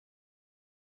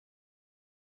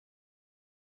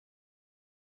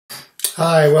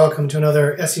Hi, welcome to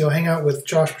another SEO Hangout with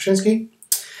Josh Bachynski.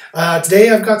 Today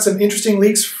I've got some interesting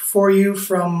leaks for you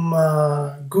from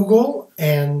Google,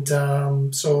 and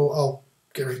so I'll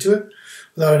get right to it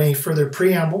without any further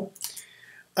preamble.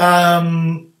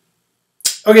 Okay,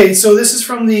 so this is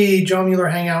from the John Mueller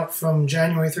Hangout from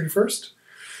January 31st.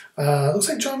 Looks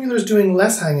like John Mueller is doing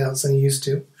less Hangouts than he used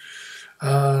to.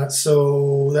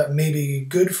 So that may be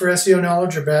good for SEO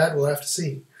knowledge or bad, we'll have to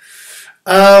see.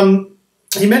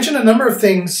 He mentioned a number of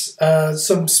things,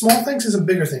 some small things and some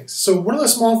bigger things. So one of the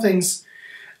small things,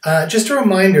 just a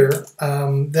reminder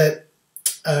that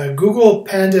Google,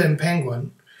 Panda, and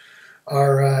Penguin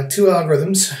are two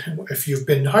algorithms. If you've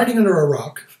been hiding under a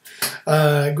rock,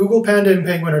 Google, Panda, and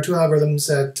Penguin are two algorithms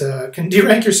that can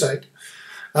de-rank your site.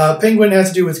 Penguin has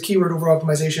to do with keyword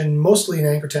over-optimization, mostly in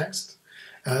anchor text.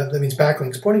 That means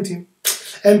backlinks pointing to you.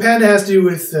 And Panda has to do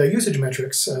with usage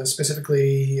metrics,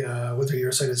 specifically whether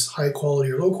your site is high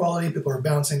quality or low quality, people are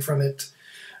bouncing from it,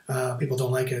 people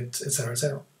don't like it, etc.,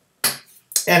 etc.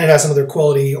 And it has some other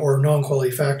quality or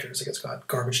non-quality factors, like it's got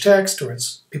garbage text, or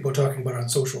it's people are talking about it on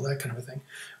social, that kind of a thing.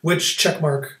 Which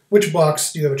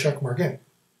box do you have a check mark in?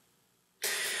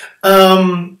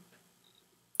 And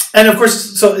of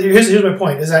course, so here's my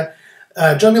point, is that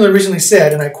John Mueller recently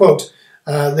said, and I quote,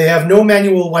 they have no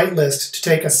manual whitelist to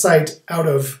take a site out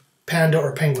of Panda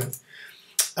or Penguin.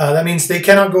 That means they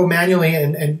cannot go manually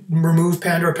and remove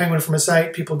Panda or Penguin from a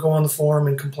site. People go on the forum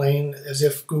and complain as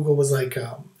if Google was like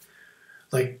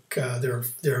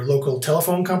their local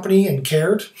telephone company and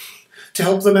cared to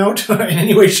help them out in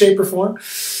any way, shape, or form.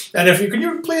 And if you can,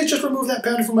 you please just remove that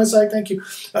Panda from my site, thank you.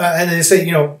 And they say,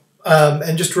 you know,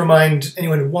 and just to remind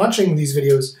anyone watching these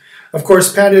videos, of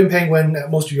course, Panda and Penguin,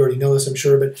 most of you already know this, I'm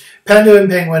sure, but Panda and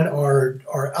Penguin are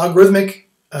algorithmic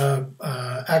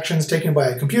actions taken by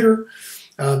a computer.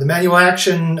 The manual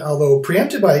action, although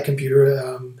preempted by a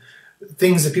computer,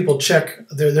 things that people check,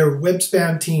 their web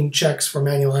spam team checks for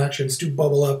manual actions do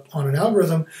bubble up on an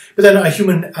algorithm, but then a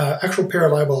human, actual pair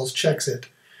of eyeballs checks it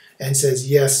and says,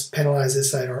 yes, penalize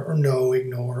this site, or no,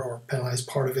 ignore, or penalize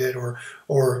part of it, or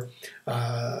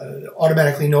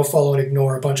automatically no follow and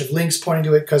ignore a bunch of links pointing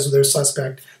to it because they're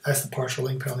suspect. That's the partial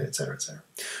link penalty, etc., etc.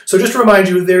 So just to remind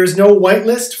you, there is no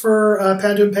whitelist for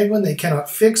Panda and Penguin. They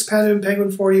cannot fix Panda and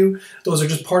Penguin for you. Those are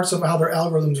just parts of how their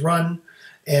algorithms run,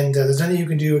 and there's nothing you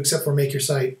can do except for make your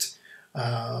site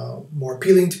more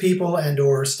appealing to people and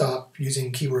or stop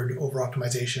using keyword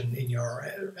over-optimization in your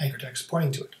anchor text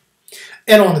pointing to it.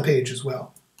 And on the page as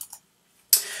well.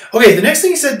 Okay, the next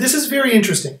thing he said, this is very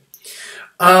interesting.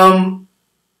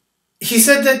 He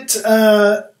said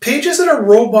that pages that are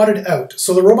roboted out,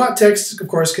 so the robot text, of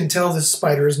course, can tell the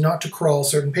spiders not to crawl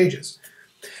certain pages.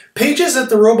 Pages that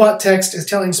the robot text is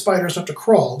telling spiders not to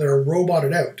crawl, that are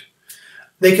roboted out,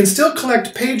 they can still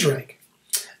collect PageRank.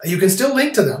 You can still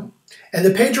link to them, and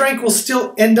the PageRank will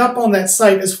still end up on that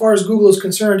site as far as Google is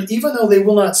concerned, even though they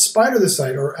will not spider the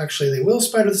site, or actually they will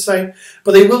spider the site,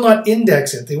 but they will not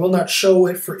index it. They will not show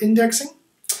it for indexing.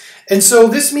 And so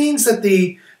this means that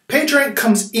the PageRank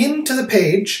comes into the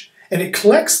page and it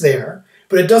collects there,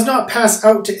 but it does not pass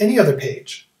out to any other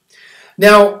page.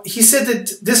 Now, he said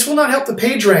that this will not help the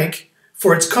PageRank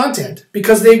for its content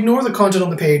because they ignore the content on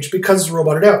the page because it's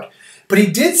roboted out. But he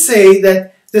did say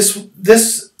that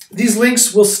these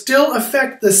links will still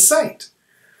affect the site.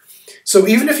 So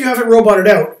even if you have it roboted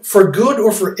out, for good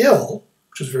or for ill,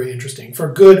 which is very interesting,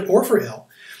 for good or for ill,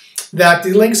 that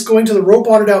the links going to the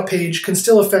roboted out page can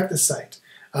still affect the site.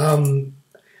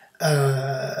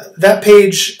 That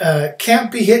page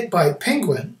can't be hit by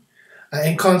Penguin,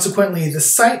 and consequently the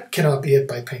site cannot be hit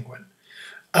by Penguin.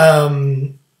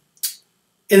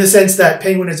 In the sense that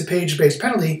Penguin is a page-based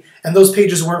penalty, and those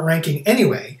pages weren't ranking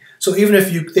anyway. So even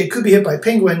if they could be hit by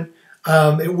Penguin,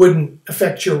 it wouldn't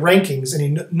affect your rankings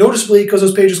any noticeably because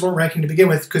those pages weren't ranking to begin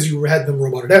with because you had them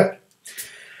roboted out.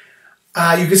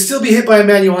 You could still be hit by a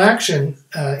manual action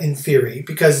in theory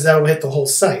because that will hit the whole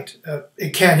site.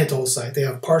 It can hit the whole site. They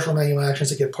have partial manual actions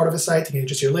that get part of a site. They can hit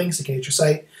just your links. They can hit your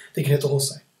site. They can hit the whole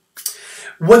site.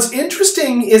 What's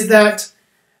interesting is that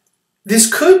this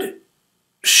could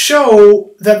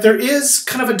show that there is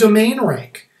kind of a domain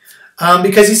rank.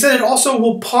 Because he said it also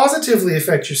will positively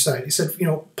affect your site. He said, you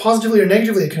know, positively or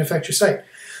negatively it can affect your site.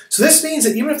 So this means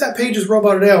that even if that page is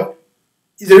roboted out,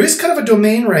 there is kind of a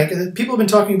domain rank, and people have been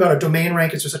talking about a domain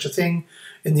rank. Is there such a thing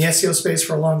in the SEO space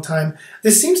for a long time?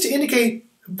 This seems to indicate,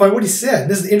 by what he said,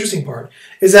 and this is the interesting part,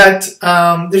 is that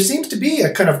there seems to be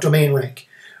a kind of domain rank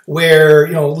where,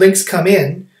 you know, links come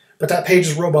in, but that page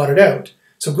is roboted out.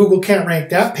 So Google can't rank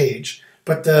that page,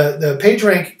 but the page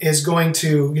rank is going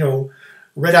to, you know,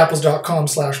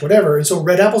 redapples.com/whatever. And so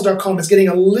redapples.com is getting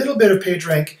a little bit of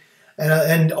PageRank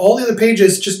And all the other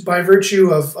pages, just by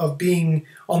virtue of being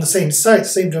on the same site,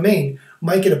 same domain,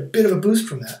 might get a bit of a boost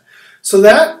from that. So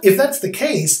that, if that's the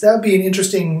case, that would be an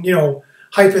interesting,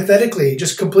 hypothetically,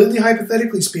 just completely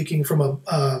hypothetically speaking, from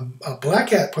a black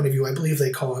hat point of view, I believe they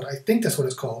call it. I think that's what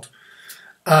it's called.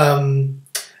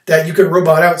 That you could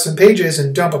robot out some pages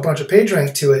and dump a bunch of page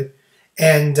rank to it,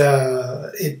 and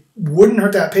it wouldn't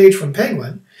hurt that page from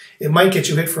Penguin. It might get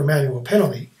you hit for a manual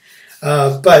penalty,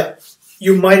 but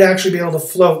you might actually be able to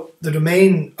float the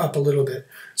domain up a little bit.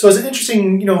 So it's an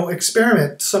interesting,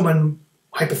 experiment. Someone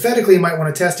hypothetically might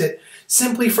want to test it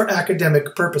simply for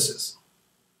academic purposes.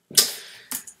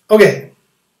 Okay,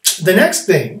 the next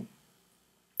thing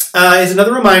is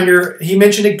another reminder. He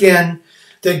mentioned again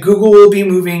that Google will be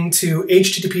moving to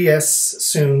HTTPS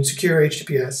soon, secure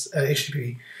HTTPS,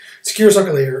 HTTP, secure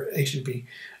socket layer HTTP,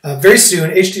 very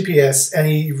soon, HTTPS, and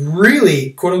he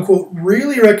really, quote unquote,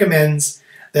 really recommends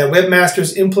that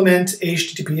webmasters implement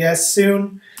HTTPS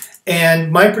soon.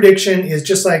 And my prediction is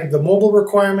just like the mobile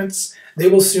requirements, they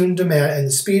will soon demand, and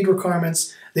the speed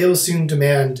requirements, they will soon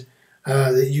demand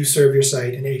that you serve your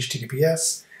site in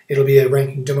HTTPS. It'll be a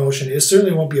ranking demotion. It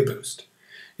certainly won't be a boost.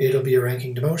 It'll be a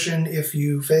ranking demotion if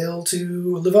you fail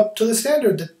to live up to the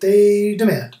standard that they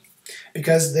demand,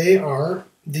 because they are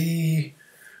the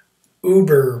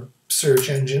Uber search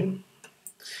engine.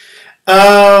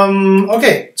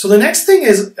 Okay, so the next thing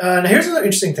is, now here's another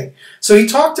interesting thing. So he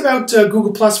talked about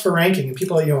Google Plus for ranking, and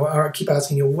people, keep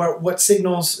asking, what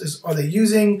signals are they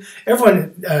using?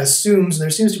 Everyone assumes, and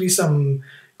there seems to be some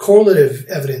correlative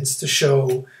evidence to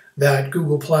show that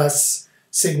Google Plus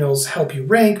signals help you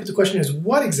rank. But the question is,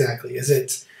 what exactly is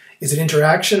it? Is it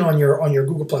interaction on your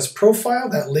Google Plus profile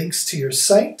that links to your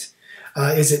site?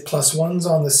 Is it +1s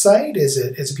on the site? Is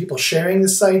it people sharing the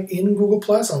site in Google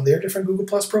Plus on their different Google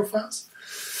Plus profiles?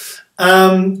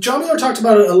 John Mueller talked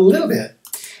about it a little bit,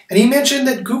 and he mentioned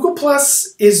that Google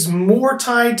Plus is more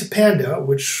tied to Panda,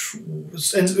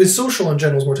 and social in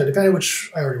general is more tied to Panda,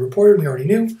 which I already reported, we already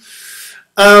knew.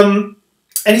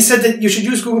 And he said that you should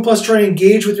use Google Plus to try and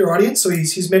engage with your audience. So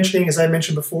he's mentioning, as I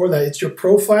mentioned before, that it's your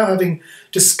profile. Having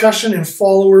discussion and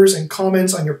followers and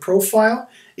comments on your profile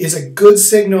is a good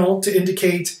signal to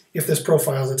indicate, if this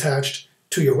profile is attached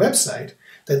to your website,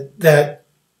 that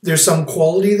there's some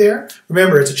quality there.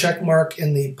 Remember, it's a check mark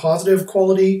in the positive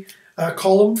quality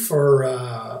column for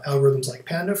algorithms like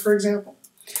Panda, for example.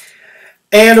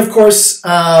 And of course,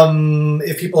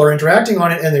 if people are interacting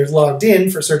on it and they're logged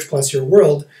in for Search Plus Your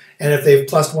World, and if they've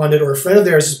 +1'd it, or a friend of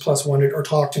theirs has +1'd it, or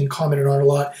talked and commented on it a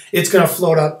lot, it's going to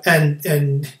float up, and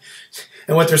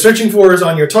what they're searching for is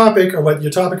on your topic, or what your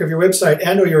topic of your website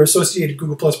and or your associated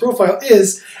Google Plus profile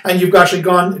is, and you've actually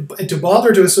gone to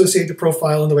bother to associate the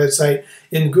profile on the website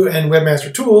in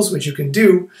Webmaster Tools, which you can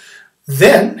do.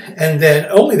 Then, and then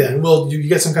only then, will you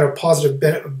get some kind of positive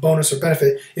bonus or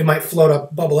benefit. It might float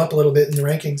up, bubble up a little bit in the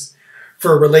rankings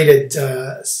for related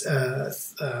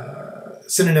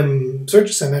synonym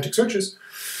searches, semantic searches.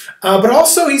 But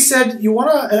also, he said you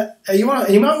might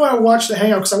want to watch the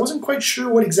Hangout, because I wasn't quite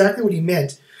sure exactly what he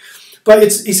meant. But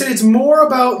he said it's more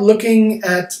about looking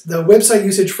at the website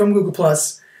usage from Google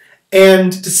Plus,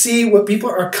 and to see what people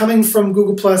are coming from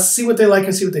Google Plus, see what they like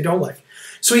and see what they don't like.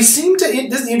 So he seemed to,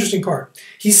 this is the interesting part,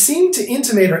 he seemed to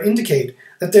intimate or indicate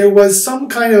that there was some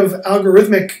kind of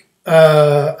algorithmic,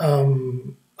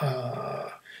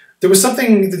 there was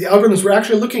something that the algorithms were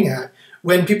actually looking at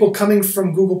when people coming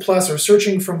from Google Plus or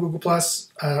searching from Google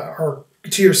Plus or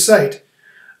to your site,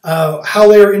 how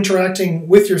they are interacting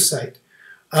with your site.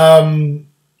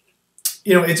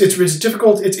 It's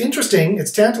difficult, it's interesting,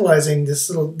 it's tantalizing, this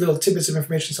little tidbits of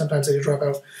information sometimes that you drop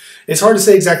out. It's hard to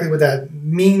say exactly what that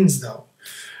means, though.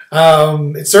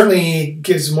 It certainly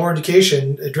gives more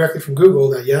indication directly from Google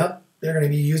that, yeah, they're going to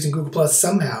be using Google Plus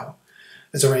somehow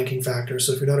as a ranking factor.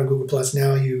 So if you're not on Google Plus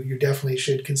now, you definitely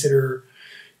should consider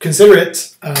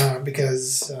it,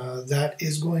 because that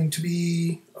is going to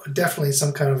be definitely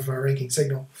some kind of ranking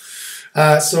signal.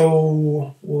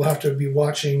 So we'll have to be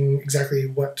watching exactly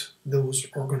what those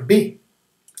are going to be.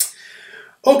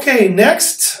 Okay,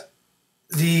 next,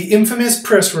 the infamous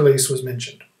press release was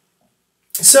mentioned.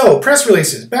 So, press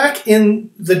releases. Back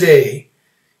in the day,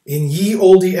 in ye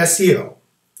olde SEO,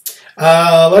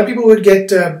 a lot of people would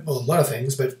get, a lot of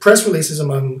things, but press releases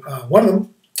among one of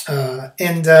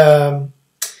them.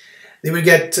 They would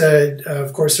get,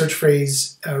 of course, search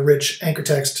phrase rich anchor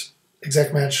text,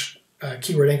 exact match,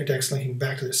 keyword anchor text linking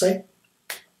back to their site.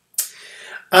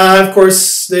 Of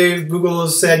course, Google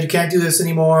has said you can't do this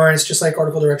anymore. It's just like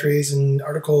article directories and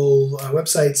article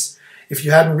websites. If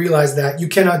you hadn't realized that, you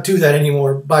cannot do that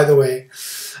anymore, by the way.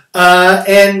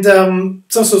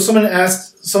 So someone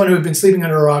asked someone who had been sleeping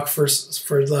under a rock for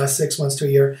the last 6 months to a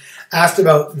year asked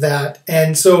about that.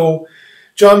 And so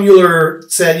John Mueller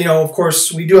said, you know, of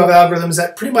course, we do have algorithms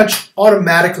that pretty much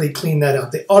automatically clean that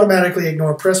up. They automatically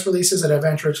ignore press releases that have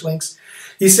anti-rich links.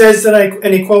 He says that,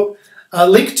 and he quote, a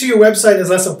link to your website is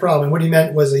less of a problem. And what he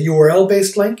meant was a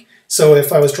URL-based link. So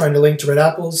if I was trying to link to Red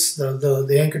Apples,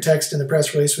 the anchor text in the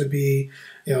press release would be,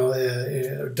 you know,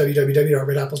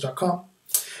 www.redapples.com.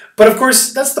 But of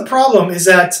course, that's the problem, is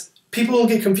that people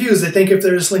get confused. They think if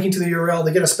they're just linking to the URL,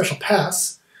 they get a special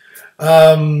pass,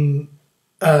 as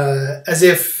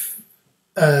if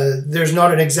there's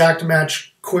not an exact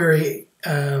match query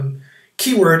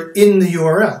keyword in the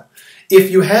URL.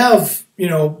 If you have, you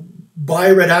know,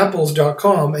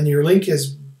 buyredapples.com and your link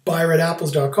is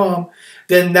buyredapples.com,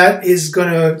 then that is going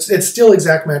to, it's still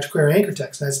exact match query anchor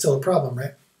text. That's still a problem,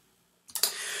 right?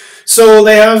 So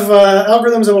they have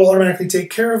algorithms that will automatically take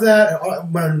care of that.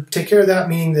 Take care of that,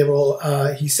 meaning they will,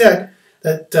 he said,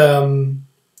 that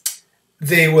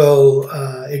they will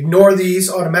ignore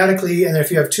these automatically, and if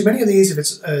you have too many of these, if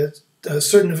it's a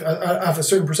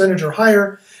certain percentage or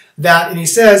higher, that, and he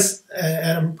says,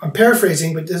 and I'm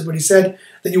paraphrasing, but this is what he said,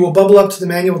 that you will bubble up to the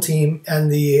manual team,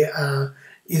 and the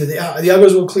either the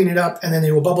others will clean it up, and then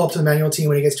they will bubble up to the manual team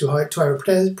when it gets to a higher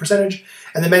percentage,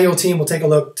 and the manual team will take a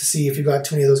look to see if you've got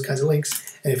too many of those kinds of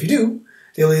links, and if you do,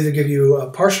 they'll either give you a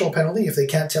partial penalty if they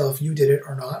can't tell if you did it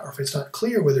or not, or if it's not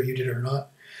clear whether you did it or not,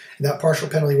 and that partial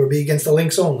penalty will be against the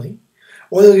links only,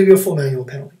 or they'll give you a full manual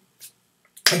penalty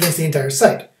against the entire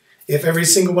site if every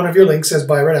single one of your links says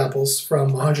buy Red Apples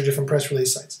from 100 different press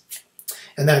release sites.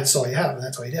 And that's all you have, and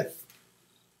that's all you did.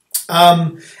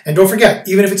 And don't forget,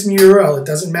 even if it's in your URL, it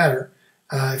doesn't matter.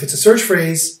 If it's a search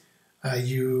phrase,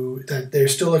 they're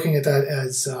still looking at that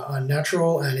as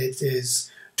unnatural, and it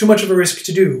is too much of a risk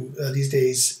to do these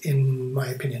days, in my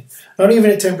opinion. Not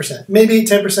even at 10%. Maybe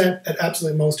 10% at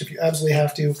absolute most if you absolutely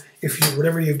have to. If you,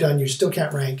 whatever you've done, you still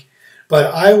can't rank.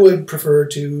 But I would prefer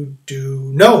to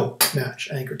do no match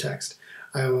anchor text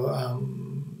at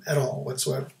all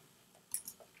whatsoever,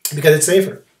 because it's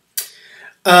safer.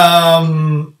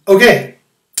 Okay.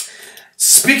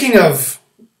 Speaking of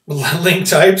link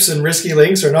types and risky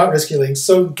links or not risky links,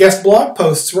 so guest blog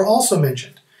posts were also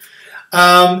mentioned.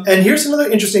 And here's another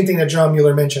interesting thing that John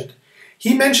Mueller mentioned.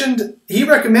 He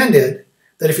recommended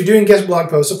that if you're doing guest blog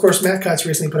posts, of course, Matt Cutts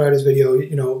recently put out his video,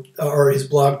 you know, or his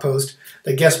blog post,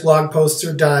 that guest blog posts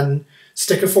are done,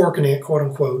 stick a fork in it, quote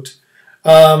unquote.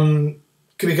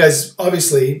 Because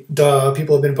obviously,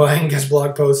 people have been buying guest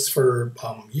blog posts for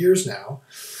years now.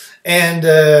 And,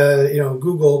 you know,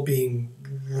 Google, being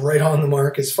right on the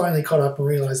mark, has finally caught up and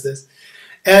realized this,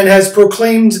 and has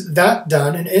proclaimed that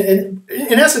done, and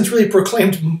in essence really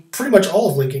proclaimed pretty much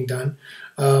all of linking done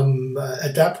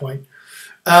at that point.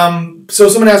 So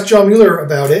someone asked John Mueller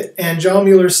about it, and John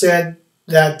Mueller said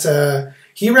that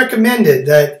he recommended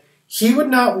that he would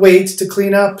not wait to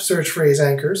clean up search phrase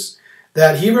anchors,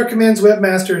 that he recommends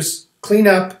webmasters clean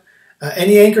up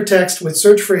any anchor text with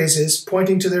search phrases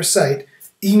pointing to their site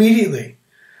immediately,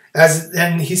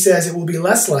 and he says it will be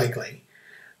less likely,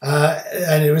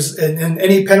 and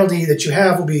any penalty that you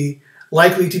have will be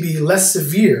likely to be less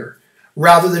severe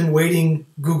rather than waiting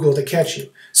Google to catch you.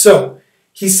 So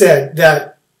he said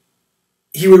that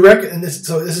he would recommend,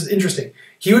 so this is interesting,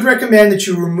 he would recommend that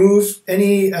you remove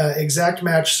any exact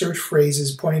match search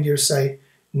phrases pointing to your site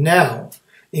now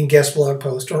in guest blog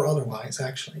post or otherwise,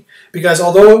 actually. Because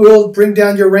although it will bring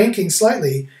down your ranking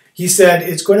slightly, he said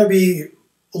it's going to be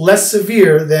less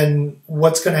severe than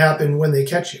what's going to happen when they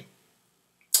catch you.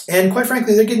 And quite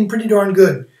frankly, they're getting pretty darn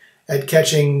good at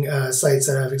catching sites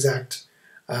that have exact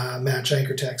match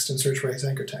anchor text and search phrase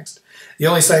anchor text. The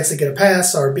only sites that get a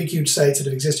pass are big, huge sites that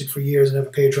have existed for years and have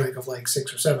a page rank of like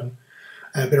 6 or 7.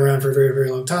 Have been around for a very, very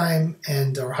long time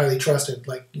and are highly trusted,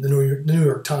 like the New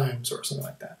York Times or something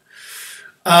like that.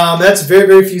 That's very,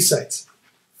 very few sites.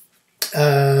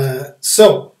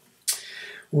 So,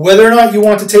 whether or not you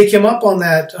want to take him up on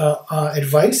that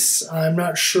advice, I'm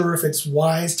not sure if it's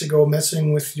wise to go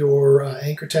messing with your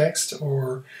anchor text,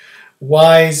 or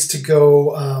wise to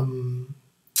go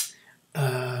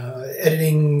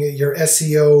editing your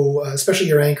SEO, especially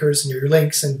your anchors and your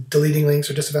links, and deleting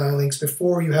links or disavowing links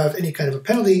before you have any kind of a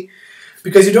penalty,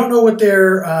 because you don't know what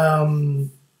they're going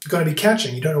to be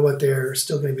catching. You don't know what they're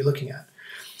still going to be looking at.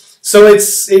 So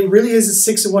it really is a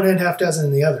 6 in one hand, half dozen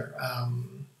in the other.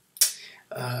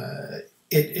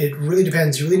 It really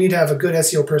depends. You really need to have a good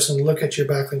SEO person look at your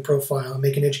backlink profile and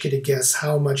make an educated guess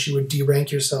how much you would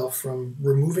derank yourself from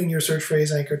removing your search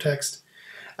phrase anchor text,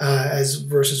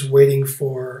 versus waiting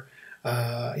for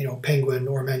Penguin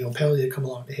or manual penalty to come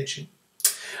along to hit you.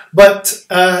 But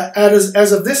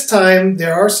as of this time,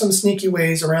 there are some sneaky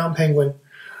ways around Penguin.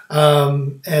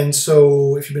 And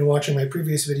so if you've been watching my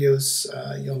previous videos,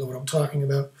 you'll know what I'm talking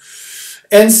about.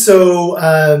 And so,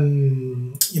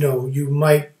 you know, you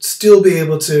might still be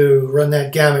able to run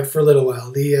that gamut for a little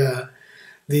while. The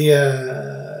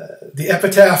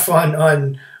epitaph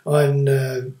on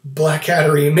Black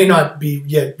Hattery may not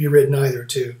yet be written either,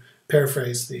 to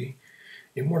paraphrase the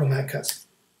immortal Matt Cutts.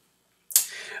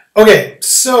 Okay,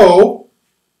 so,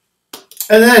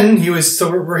 and then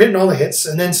we're hitting all the hits,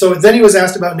 and then he was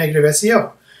asked about negative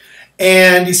SEO,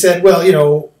 and he said, well, you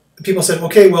know, people said,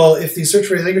 okay, well, if the search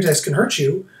phrase anchor text can hurt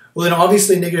you, well, then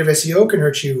obviously negative SEO can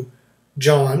hurt you,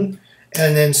 John.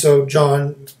 And then so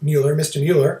John Mueller, Mr.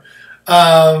 Mueller,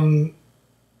 kind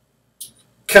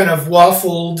of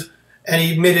waffled, and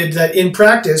he admitted that in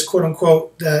practice, quote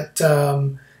unquote, that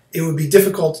it would be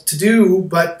difficult to do,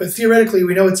 but theoretically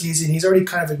we know it's easy, and he's already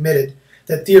kind of admitted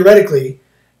that theoretically,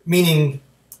 meaning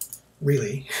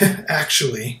really,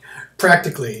 actually,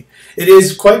 practically, it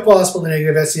is quite possible that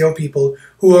negative SEO people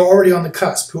who are already on the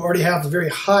cusp, who already have a very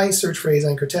high search phrase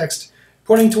anchor text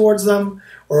pointing towards them,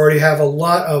 or already have a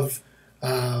lot of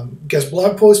guest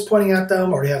blog posts pointing at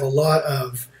them, already have a lot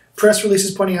of press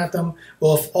releases pointing at them.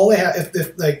 Well, if all they have,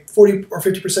 if like 40 or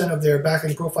 50% of their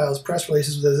backlink profiles press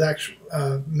releases with exact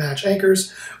match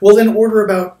anchors, well, then order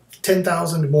about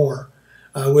 10,000 more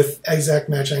with exact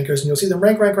match anchors, and you'll see them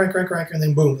rank, and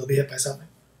then boom, they'll be hit by something.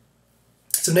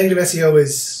 So negative SEO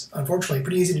is, unfortunately,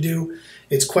 pretty easy to do.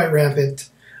 It's quite rampant.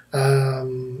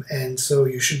 And so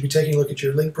you should be taking a look at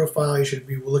your link profile. You should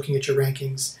be looking at your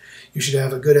rankings. You should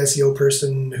have a good SEO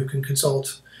person who can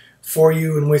consult for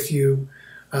you and with you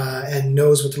and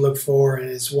knows what to look for and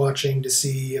is watching to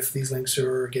see if these links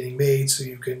are getting made so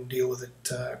you can deal with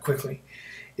it quickly,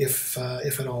 if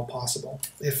at all possible,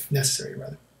 if necessary,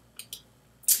 rather.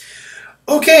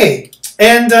 Okay.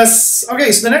 And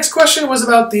okay, so the next question was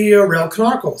about the rel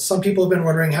canonical. Some people have been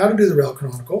wondering how to do the rel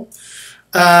canonical.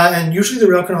 And usually the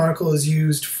rel canonical is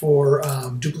used for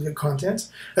duplicate content,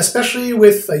 especially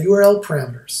with URL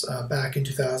parameters. Back in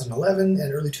 2011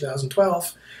 and early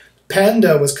 2012,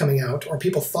 Panda was coming out, or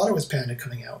people thought it was Panda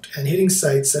coming out, and hitting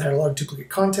sites that had a lot of duplicate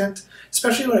content,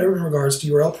 especially in regards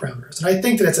to URL parameters. And I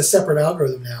think that it's a separate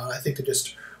algorithm now. I think it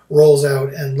just rolls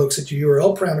out and looks at your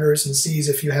URL parameters and sees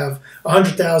if you have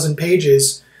 100,000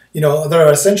 pages, you know, that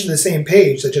are essentially the same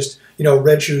page, that just, you know,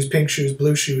 red shoes, pink shoes,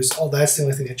 blue shoes, all that's the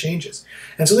only thing that changes.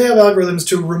 And so they have algorithms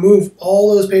to remove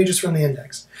all those pages from the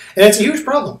index. And it's a huge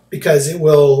problem because it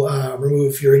will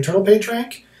remove your internal page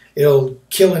rank. It'll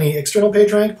kill any external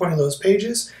page rank pointing to those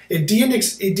pages. It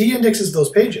de-indexes those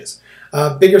pages.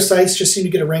 Bigger sites just seem to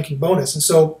get a ranking bonus. And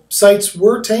so sites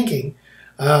were tanking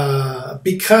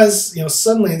because, you know,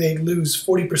 suddenly they lose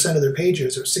 40% of their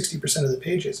pages or 60% of their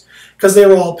pages because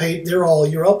they're all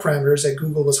URL parameters that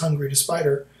Google was hungry to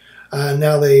spider.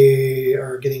 Now they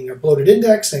are getting a bloated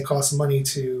index, and it costs money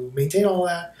to maintain all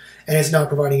that, and it's not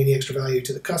providing any extra value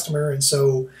to the customer. And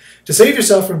so to save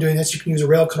yourself from doing this, you can use a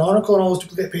rel canonical on all those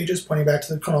duplicate pages, pointing back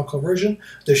to the canonical version,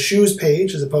 the shoes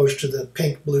page as opposed to the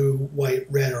pink, blue, white,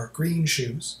 red, or green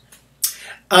shoes.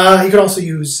 You can also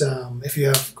use, if you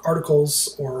have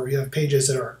articles or you have pages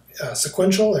that are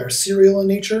sequential, that are serial in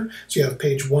nature, so you have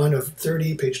page 1 of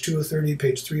 30, page 2 of 30,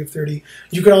 page 3 of 30,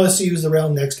 you can also use the rel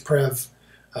next prev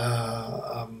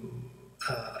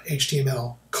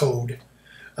HTML code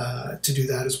to do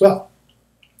that as well.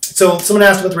 So someone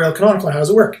asked about the rel canonical and how does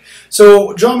it work.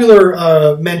 So John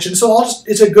Mueller mentioned, so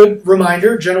it's a good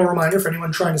reminder, general reminder for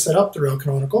anyone trying to set up the rel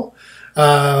canonical.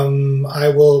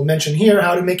 I will mention here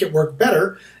how to make it work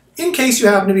better in case you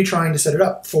happen to be trying to set it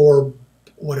up for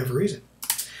whatever reason.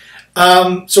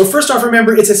 So first off,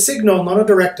 remember, it's a signal, not a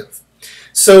directive.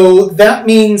 So that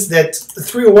means that the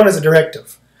 301 is a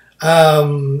directive.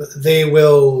 They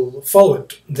will follow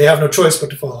it. They have no choice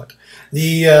but to follow it.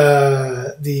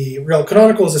 The rel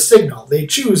canonical is a signal. They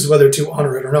choose whether to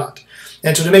honor it or not.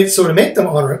 And so to make them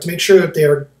honor it, to make sure that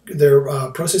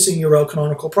they're processing your rel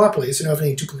canonical properly, so you don't have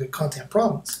any duplicate content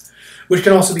problems, which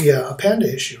can also be a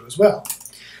Panda issue as well.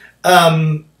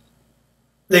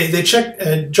 They check.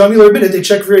 John Mueller admitted they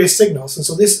check various signals,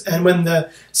 and when the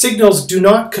signals do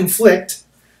not conflict,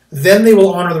 then they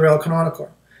will honor the rel canonical.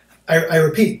 I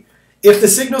repeat, if the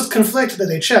signals conflict that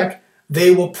they check,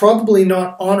 they will probably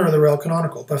not honor the rel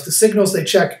canonical. But if the signals they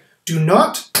check do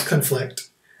not conflict,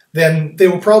 then they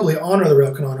will probably honor the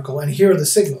rel canonical, and here are the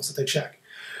signals that they check.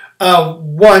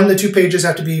 One, the 2 pages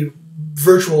have to be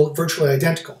virtually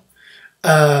identical.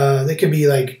 They can be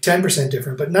like 10%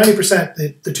 different, but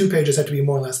 90% the 2 pages have to be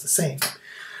more or less the same.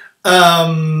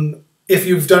 if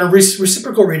you've done a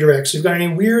reciprocal redirect, so you've got any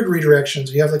weird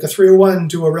redirections, you have like a 301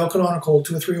 to a rel canonical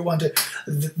to a 301 to,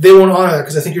 they won't honor that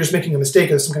because I think you're just making a mistake.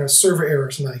 There's some kind of server error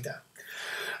or something like that.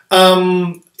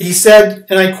 He said,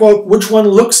 and I quote, which one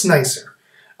looks nicer?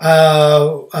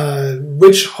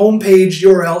 Which homepage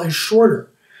URL is shorter?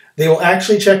 They will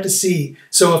actually check to see.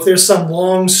 So if there's some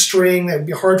long string that would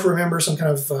be hard to remember, some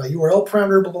kind of URL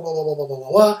parameter, blah, blah, blah, blah, blah, blah, blah,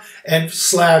 blah, and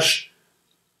slash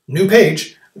new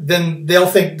page, then they'll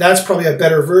think that's probably a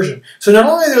better version. So not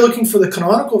only are they looking for the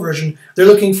canonical version, they're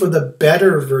looking for the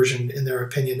better version in their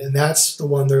opinion, and that's the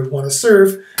one they want to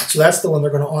serve. So that's the one they're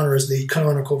going to honor as the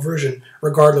canonical version,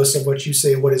 regardless of what you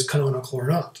say, what is canonical or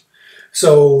not.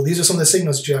 So these are some of the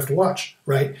signals that you have to watch,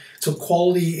 right? So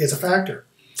quality is a factor.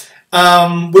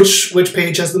 Which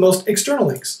page has the most external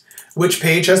links? Which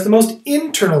page has the most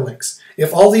internal links?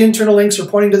 If all the internal links are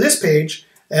pointing to this page,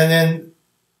 and then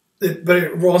but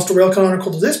it wants to rel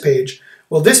canonical to this page,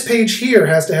 well, this page here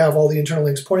has to have all the internal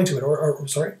links pointing to it, or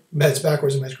sorry, it's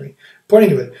backwards in my screen,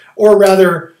 pointing to it, or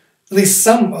rather, at least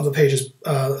some of the pages,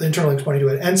 internal links pointing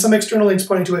to it, and some external links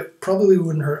pointing to it probably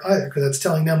wouldn't hurt either, because that's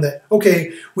telling them that,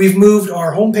 okay, we've moved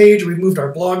our home page, we've moved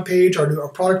our blog page, our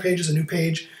product page is a new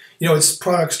page, you know, it's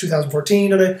products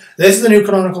 2014, this is the new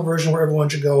canonical version where everyone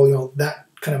should go, you know, that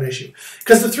kind of an issue.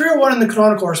 Because the 301 and the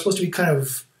canonical are supposed to be kind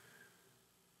of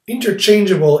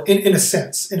interchangeable in a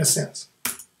sense.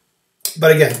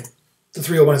 But again, the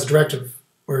 301 is a directive,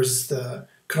 whereas the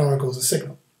canonical is a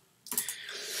signal.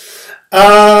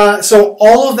 So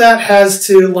all of that has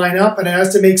to line up, and it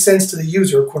has to make sense to the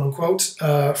user, quote unquote,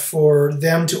 for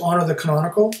them to honor the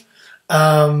canonical.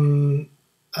 Also,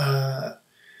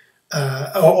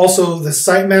 the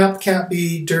sitemap can't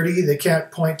be dirty. They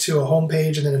can't point to a home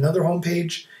page and then another home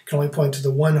page. Can only point to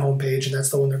the one home page, and that's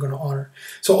the one they're going to honor.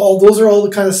 So those are all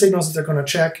the kind of signals that they're going to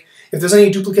check. If there's any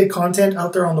duplicate content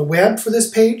out there on the web for this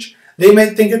page, they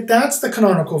might think that that's the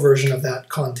canonical version of that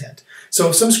content. So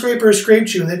if some scraper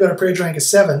scraped you and they've got a page rank of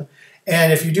 7,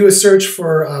 and if you do a search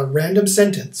for a random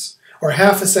sentence, or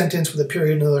half a sentence with a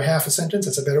period and another half a sentence,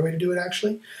 that's a better way to do it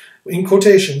actually, in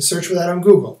quotation, search for that on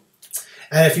Google.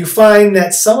 And if you find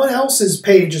that someone else's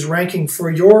page is ranking for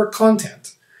your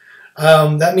content,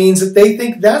 that means that they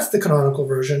think that's the canonical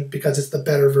version because it's the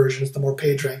better version, it's the more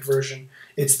page rank version,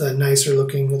 it's the nicer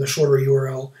looking, the shorter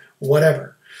URL,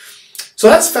 whatever. So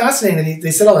that's fascinating.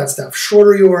 They said all that stuff,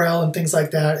 shorter URL and things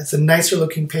like that. It's a nicer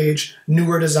looking page,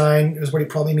 newer design is what he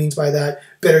probably means by that,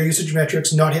 better usage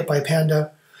metrics, not hit by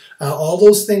Panda. All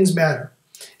those things matter.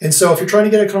 And so if you're trying to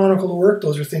get a canonical to work,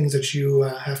 those are things that you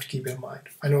have to keep in mind.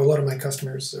 I know a lot of my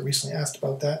customers recently asked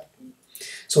about that.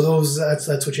 So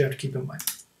that's what you have to keep in mind.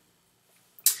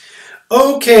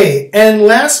 Okay, and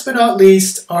last but not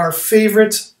least, our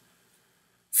favorite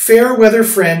fair weather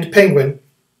friend, Penguin.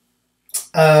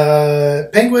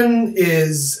 Penguin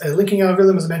is a linking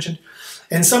algorithm, as I mentioned,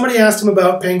 and somebody asked him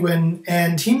about Penguin,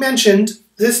 and he mentioned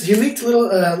this. He leaked a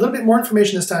little bit more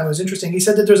information this time. It was interesting. He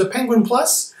said that there's a Penguin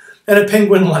Plus and a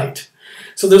Penguin Lite.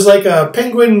 So there's like a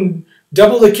Penguin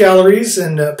double the calories,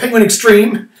 and a Penguin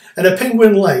Extreme, and a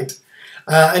Penguin Lite.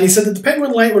 And he said that the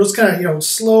Penguin Lite will just kind of,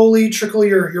 slowly trickle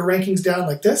your rankings down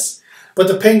like this, but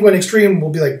the Penguin Extreme will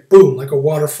be like boom, like a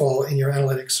waterfall in your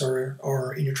analytics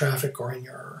or in your traffic or in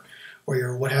your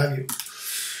what have you.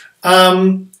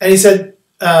 And he said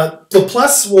the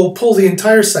Plus will pull the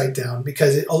entire site down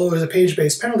because although there's a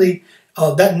page-based penalty,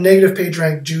 that negative page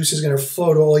rank juice is going to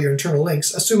flow to all your internal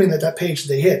links, assuming that page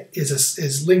they hit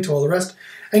is linked to all the rest.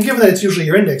 And given that it's usually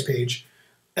your index page,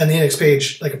 and the index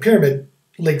page, like a pyramid,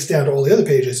 links down to all the other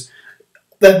pages,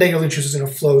 that negative juice is going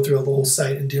to flow throughout the whole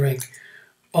site and derank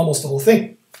almost the whole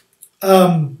thing.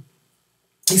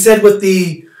 He said with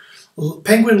the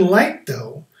Penguin Lite,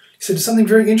 though, he said something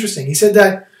very interesting. He said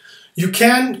that you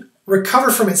can recover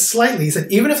from it slightly. He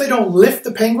said even if they don't lift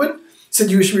the Penguin, he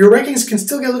said your rankings can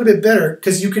still get a little bit better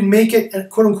because you can make it,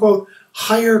 quote-unquote,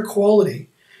 higher quality,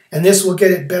 and this will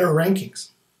get it better rankings.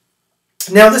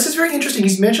 Now, this is very interesting.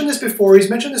 He's mentioned this before. He's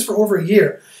mentioned this for over a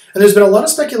year. And there's been a lot of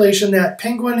speculation that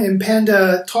Penguin and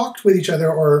Panda talked with each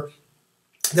other, or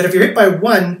that if you're hit by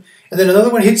one and then another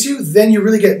one hits you, then you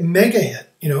really get mega hit,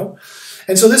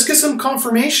 And so this gives some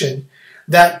confirmation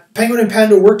that Penguin and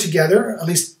Panda work together, at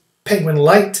least Penguin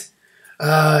Lite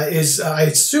I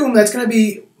assume that's going to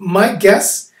be, my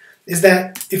guess is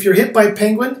that if you're hit by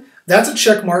Penguin, that's a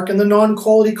check mark in the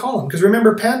non-quality column. Because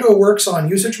remember, Panda works on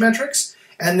usage metrics,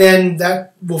 and then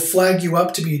that will flag you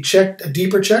up to be checked, a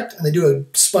deeper checked, and they do a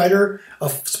spider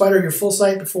your full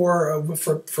site before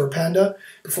for Panda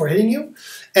before hitting you,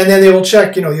 and then they will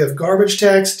check. You have garbage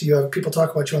text. Do you have people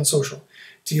talk about you on social?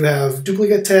 Do you have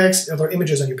duplicate text? Are there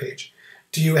images on your page?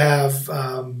 Do you have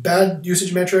bad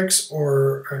usage metrics,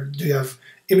 or do you have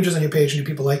images on your page and do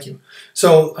people like you?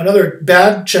 So another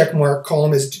bad check mark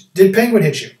column is, did Penguin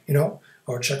hit you? You know,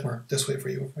 or check mark this way for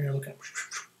you when you're looking.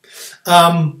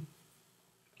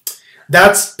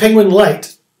 That's Penguin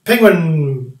Light,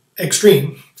 Penguin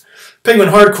Extreme, Penguin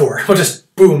Hardcore. Well,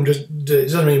 just boom, it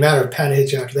doesn't really matter if Panda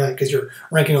hits you after that because you're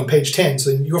ranking on page 10. So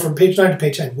you go from page 9 to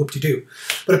page 10, whoop-de-doo.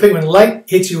 But if Penguin Light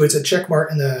hits you, it's a check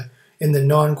mark in the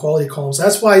non-quality column. So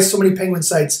that's why so many Penguin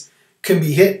sites can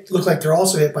be hit, look like they're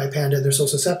also hit by Panda, and they're so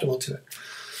susceptible to it.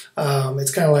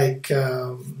 It's kind of like,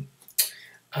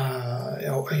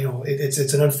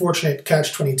 it's an unfortunate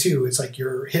catch-22. It's like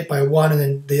you're hit by one and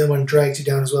then the other one drags you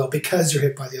down as well because you're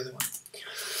hit by the other one.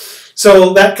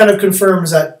 So that kind of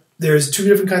confirms that there's two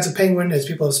different kinds of Penguin, as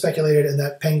people have speculated, and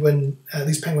that Penguin, at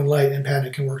least Penguin Light and Panda,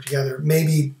 can work together.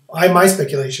 Maybe, my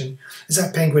speculation is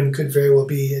that Penguin could very well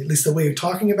be, at least the way you're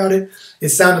talking about it, it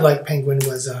sounded like Penguin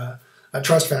was a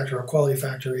trust factor or quality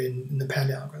factor in the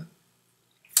Panda algorithm.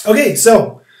 Okay,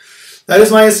 so that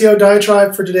is my SEO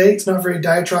diatribe for today. It's not very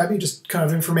diatribe-y, just kind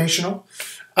of informational.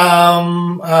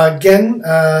 Again,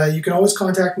 you can always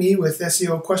contact me with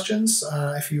SEO questions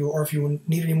if you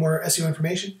need any more SEO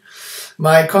information.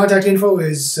 My contact info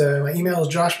is, my email is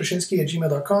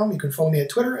joshbachynski@gmail.com. You can follow me at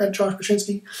Twitter at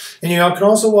joshbachynski. And you can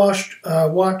also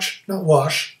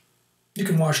you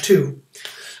can watch too,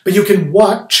 but you can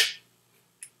watch.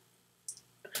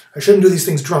 I shouldn't do these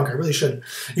things drunk. I really shouldn't.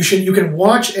 You can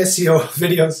watch SEO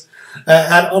videos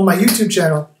on my YouTube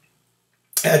channel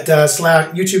at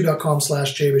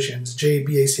youtube.com/jbachyns,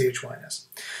 JBACHYNS.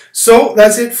 So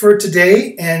that's it for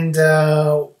today, and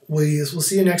we'll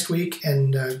see you next week,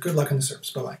 and good luck in the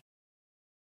search. Bye-bye.